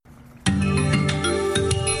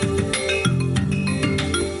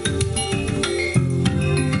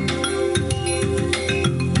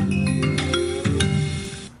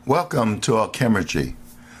Welcome to Alchemergy.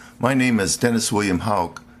 My name is Dennis William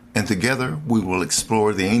Houck, and together we will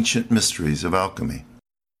explore the ancient mysteries of alchemy.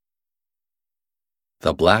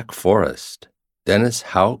 The Black Forest. Dennis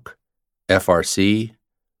Houck, FRC,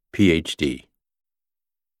 Ph.D.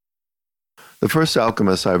 The first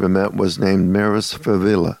alchemist I ever met was named Maris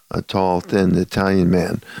Favilla, a tall, thin Italian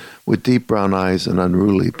man with deep brown eyes and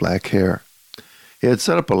unruly black hair. He had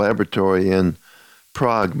set up a laboratory in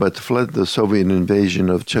Prague, but fled the Soviet invasion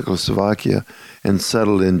of Czechoslovakia and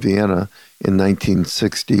settled in Vienna in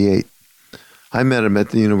 1968. I met him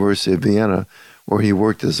at the University of Vienna, where he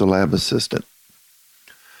worked as a lab assistant.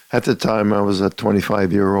 At the time, I was a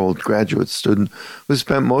 25-year-old graduate student who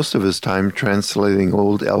spent most of his time translating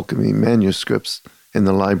old alchemy manuscripts in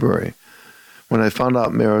the library. When I found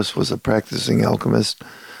out Maris was a practicing alchemist,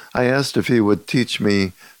 I asked if he would teach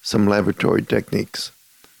me some laboratory techniques.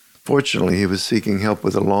 Fortunately, he was seeking help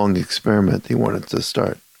with a long experiment he wanted to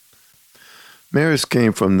start. Maris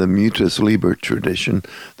came from the Mutus Liber tradition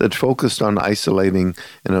that focused on isolating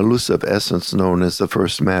an elusive essence known as the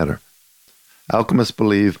first matter. Alchemists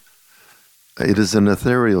believe it is an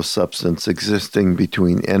ethereal substance existing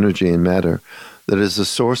between energy and matter that is the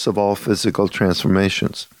source of all physical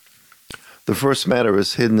transformations. The first matter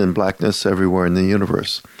is hidden in blackness everywhere in the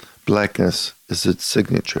universe. Blackness is its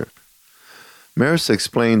signature. Maris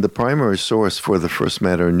explained the primary source for the first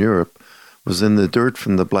matter in Europe was in the dirt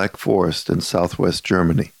from the Black Forest in southwest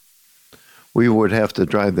Germany. We would have to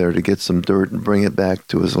drive there to get some dirt and bring it back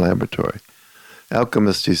to his laboratory.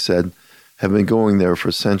 Alchemists, he said, have been going there for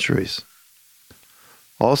centuries.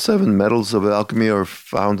 All 7 metals of alchemy are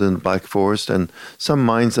found in the Black Forest, and some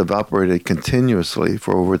mines have operated continuously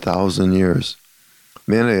for over 1,000 years.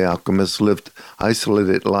 Many alchemists lived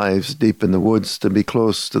isolated lives deep in the woods to be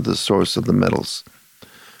close to the source of the metals.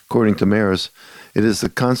 According to Maris, it is the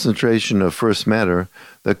concentration of first matter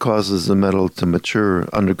that causes the metal to mature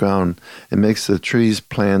underground and makes the trees,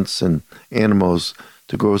 plants, and animals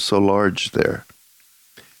to grow so large there.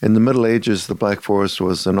 In the Middle Ages, the Black Forest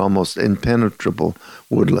was an almost impenetrable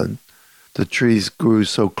woodland. The trees grew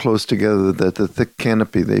so close together that the thick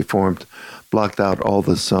canopy they formed blocked out all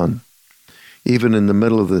the sun. Even in the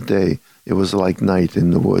middle of the day, it was like night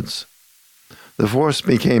in the woods. The forest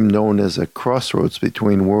became known as a crossroads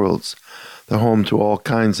between worlds, the home to all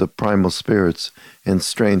kinds of primal spirits and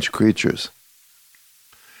strange creatures.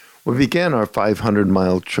 We began our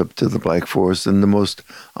 500-mile trip to the Black Forest in the most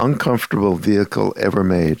uncomfortable vehicle ever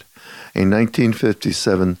made, a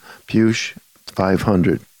 1957 Puch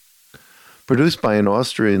 500. Produced by an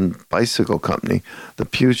Austrian bicycle company, the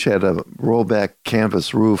Puch had a rollback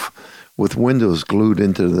canvas roof with windows glued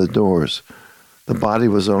into the doors. The body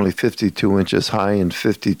was only 52 inches high and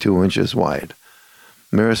 52 inches wide.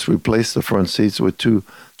 Maris replaced the front seats with 2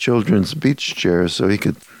 children's beach chairs so he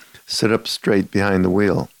could sit up straight behind the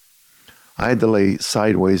wheel. I had to lay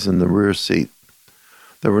sideways in the rear seat.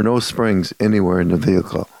 There were no springs anywhere in the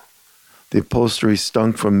vehicle. The upholstery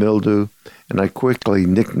stunk from mildew, and I quickly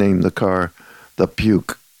nicknamed the car the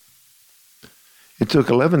Puke. It took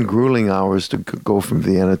 11 grueling hours to go from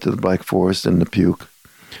Vienna to the Black Forest in the Puke.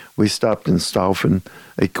 We stopped in Staufen,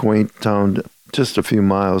 a quaint town just a few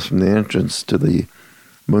miles from the entrance to the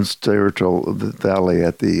Münstertal Valley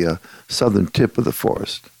at the southern tip of the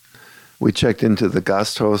forest. We checked into the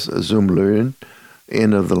Gasthaus zum Löwen,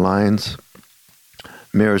 Inn of the Lions.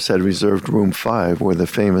 Maris had reserved room 5, where the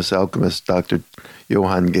famous alchemist Dr.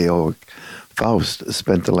 Johann Georg Faust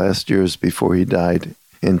spent the last years before he died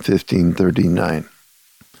in 1539.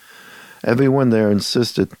 Everyone there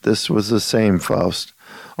insisted this was the same Faust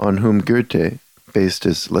on whom Goethe based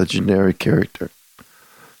his legendary character.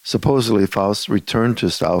 Supposedly, Faust returned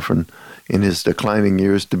to Staufen in his declining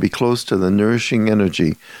years to be close to the nourishing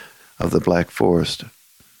energy of the Black Forest.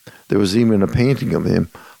 There was even a painting of him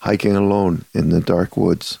hiking alone in the dark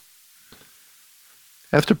woods.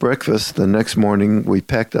 After breakfast the next morning, we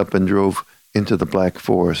packed up and drove into the Black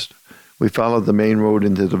Forest. We followed the main road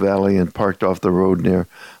into the valley and parked off the road near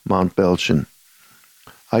Mount Belchen.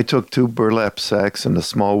 I took 2 burlap sacks and a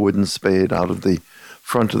small wooden spade out of the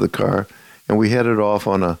front of the car, and we headed off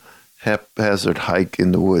on a haphazard hike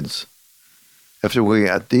in the woods. After we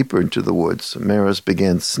got deeper into the woods, Maris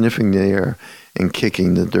began sniffing the air and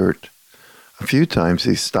kicking the dirt. A few times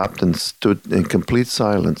he stopped and stood in complete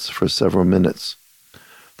silence for several minutes.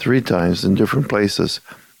 3 times in different places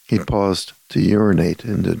he paused to urinate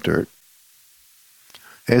in the dirt.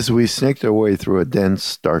 As we snaked our way through a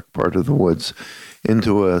dense, dark part of the woods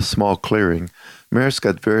into a small clearing, Maris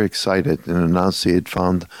got very excited and announced he had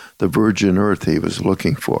found the virgin earth he was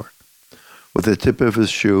looking for. With the tip of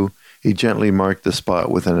his shoe, he gently marked the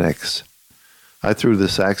spot with an X. I threw the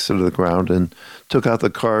sacks to the ground and took out the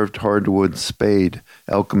carved hardwood spade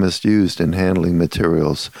alchemists used in handling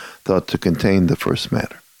materials thought to contain the first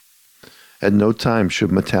matter. At no time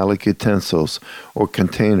should metallic utensils or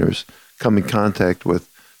containers come in contact with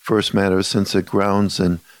first matter, since it grounds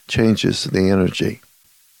and changes the energy.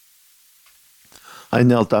 I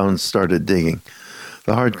knelt down and started digging.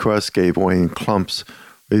 The hard crust gave way in clumps,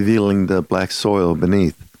 revealing the black soil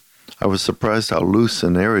beneath. I was surprised how loose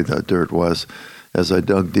and airy the dirt was as I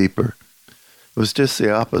dug deeper. It was just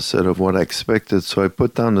the opposite of what I expected, so I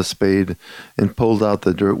put down the spade and pulled out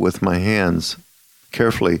the dirt with my hands.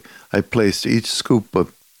 Carefully, I placed each scoop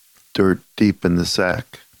of dirt deep in the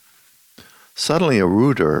sack. Suddenly, a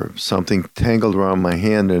root or something tangled around my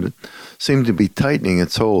hand, and it seemed to be tightening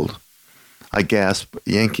its hold. I gasped,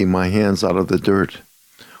 yanking my hands out of the dirt.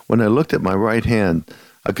 When I looked at my right hand,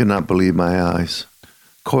 I could not believe my eyes.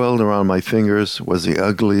 Coiled around my fingers was the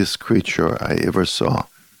ugliest creature I ever saw.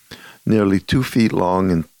 Nearly 2 feet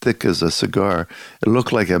long and thick as a cigar, it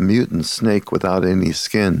looked like a mutant snake without any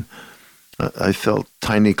skin. I felt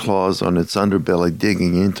tiny claws on its underbelly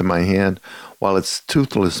digging into my hand, while its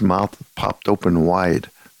toothless mouth popped open wide.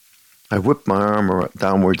 I whipped my arm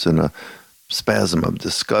downwards in a spasm of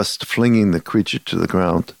disgust, flinging the creature to the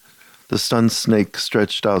ground. The stunned snake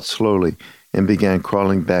stretched out slowly and began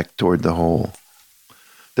crawling back toward the hole.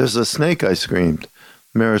 "There's a snake," I screamed.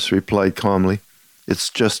 Maris replied calmly, "It's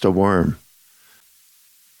just a worm."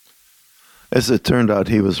 As it turned out,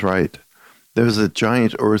 he was right. There's a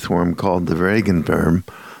giant earthworm called the Regenworm,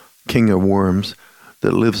 king of worms,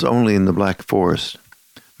 that lives only in the Black Forest.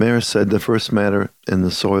 Maris said the first matter in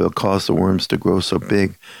the soil caused the worms to grow so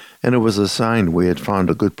big, and it was a sign we had found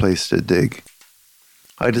a good place to dig.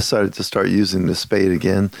 I decided to start using the spade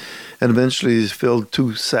again, and eventually filled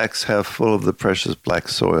 2 sacks half full of the precious black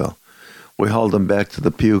soil. We hauled them back to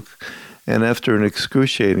the puke, and after an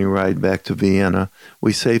excruciating ride back to Vienna,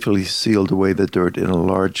 we safely sealed away the dirt in a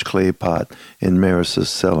large clay pot in Maris's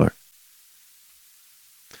cellar.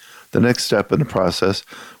 The next step in the process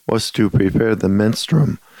was to prepare the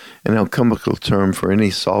menstruum, an alchemical term for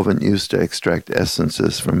any solvent used to extract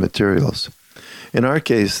essences from materials. In our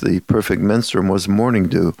case, the perfect menstruum was morning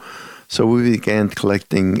dew, so we began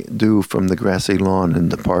collecting dew from the grassy lawn in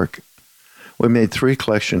the park. We made 3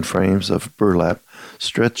 collection frames of burlap,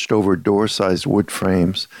 stretched over door-sized wood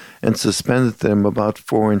frames, and suspended them about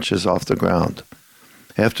 4 inches off the ground.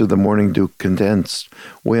 After the morning dew condensed,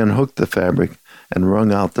 we unhooked the fabric and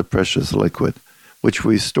wrung out the precious liquid, which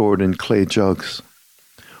we stored in clay jugs.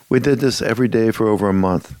 We did this every day for over a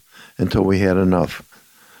month, until we had enough.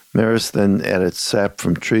 Maris then added sap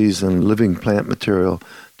from trees and living plant material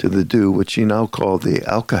to the dew, which he now called the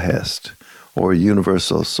alkahest, or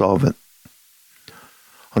universal solvent.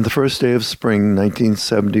 On the first day of spring,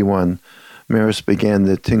 1971, Maris began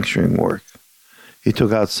the tincturing work. He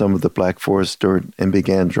took out some of the Black Forest dirt and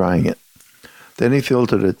began drying it. Then he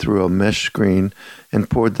filtered it through a mesh screen and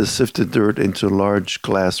poured the sifted dirt into a large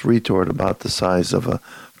glass retort about the size of a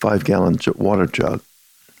 5-gallon water jug.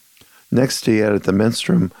 Next, he added the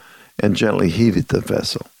menstruum and gently heated the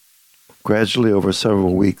vessel. Gradually, over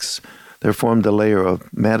several weeks, there formed a layer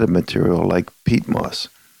of matted material like peat moss.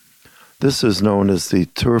 This is known as the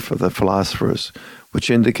turf of the philosophers, which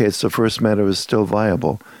indicates the first matter is still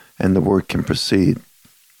viable and the work can proceed.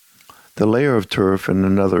 The layer of turf and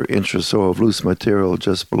another inch or so of loose material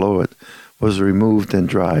just below it was removed and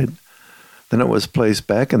dried. Then it was placed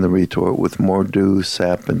back in the retort with more dew,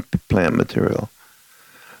 sap, and plant material.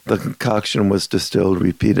 The concoction was distilled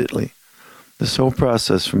repeatedly. This whole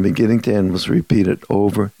process from beginning to end was repeated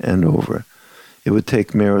over and over. It would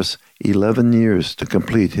take Maris 11 years to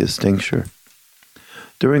complete his tincture.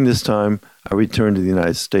 During this time, I returned to the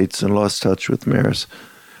United States and lost touch with Maris.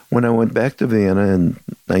 When I went back to Vienna in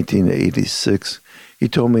 1986, he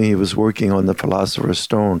told me he was working on the Philosopher's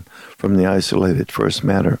Stone from the isolated first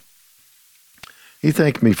matter. He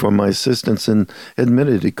thanked me for my assistance and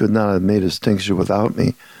admitted he could not have made his tincture without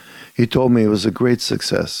me. He told me it was a great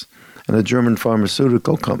success, and a German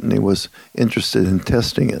pharmaceutical company was interested in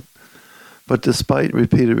testing it. But despite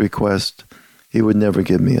repeated requests, he would never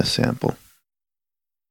give me a sample.